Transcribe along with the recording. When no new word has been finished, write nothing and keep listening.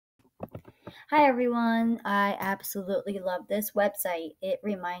Hi everyone, I absolutely love this website. It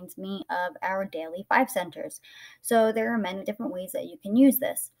reminds me of our daily five centers. So there are many different ways that you can use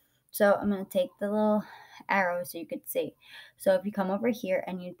this. So I'm going to take the little arrow so you could see. So if you come over here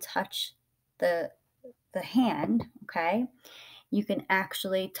and you touch the hand, okay, you can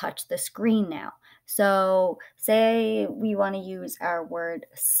actually touch the screen now. So say we want to use our word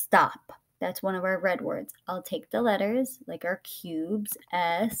stop. That's one of our red words. I'll take the letters like our cubes,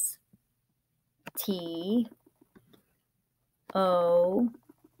 S, T, O,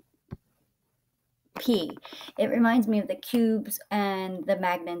 P. It reminds me of the cubes and the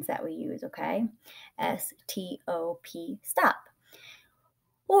magnets that we use, okay? STOP, stop.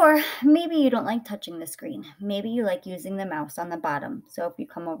 Or maybe you don't like touching the screen. Maybe you like using the mouse on the bottom. So if you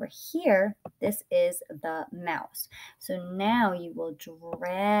come over here, this is the mouse. So now you will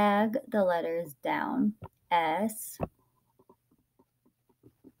drag the letters down. S,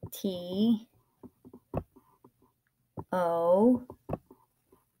 T, O,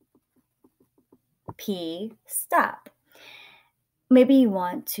 P, stop. Maybe you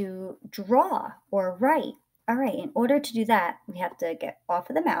want to draw or write. All right, in order to do that, we have to get off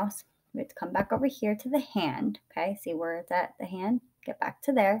of the mouse. We have to come back over here to the hand. Okay, see where it's at, the hand? Get back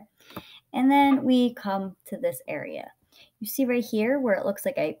to there. And then we come to this area. You see right here where it looks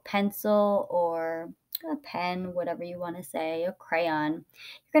like a pencil or a pen, whatever you want to say, a crayon.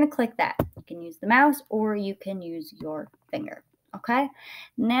 You're going to click that. You can use the mouse or you can use your finger. Okay,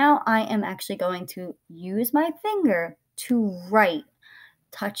 now I am actually going to use my finger to write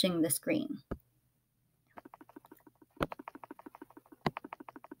touching the screen.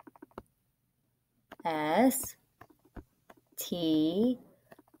 S, T,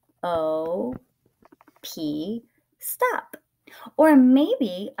 O, P, stop. Or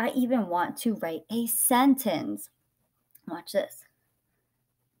maybe I even want to write a sentence. Watch this.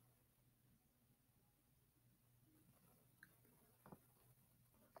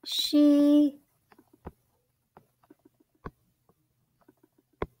 She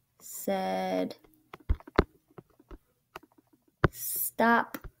said,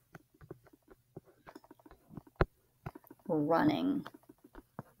 stop running.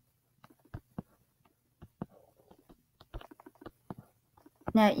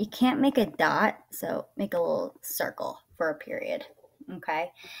 Now, you can't make a dot, so make a little circle for a period, okay?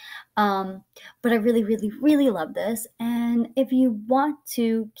 But I really, really, really love this. And if you want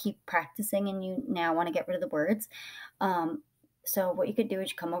to keep practicing and you now want to get rid of the words, so what you could do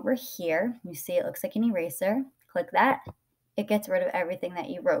is you come over here. You see it looks like an eraser. Click that. It gets rid of everything that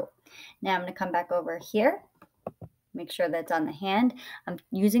you wrote. Now I'm going to come back over here. Make sure that's on the hand. I'm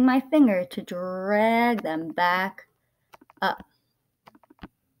using my finger to drag them back up.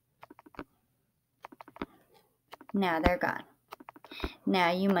 Now they're gone.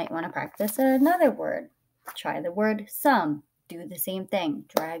 Now you might want to practice another word. Try the word some. Do the same thing.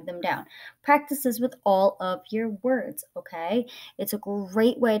 Drag them down. Practice this with all of your words, okay? It's a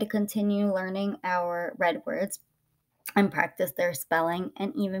great way to continue learning our red words and practice their spelling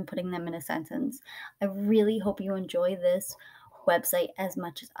and even putting them in a sentence. I really hope you enjoy this website as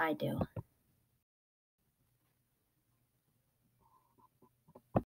much as I do.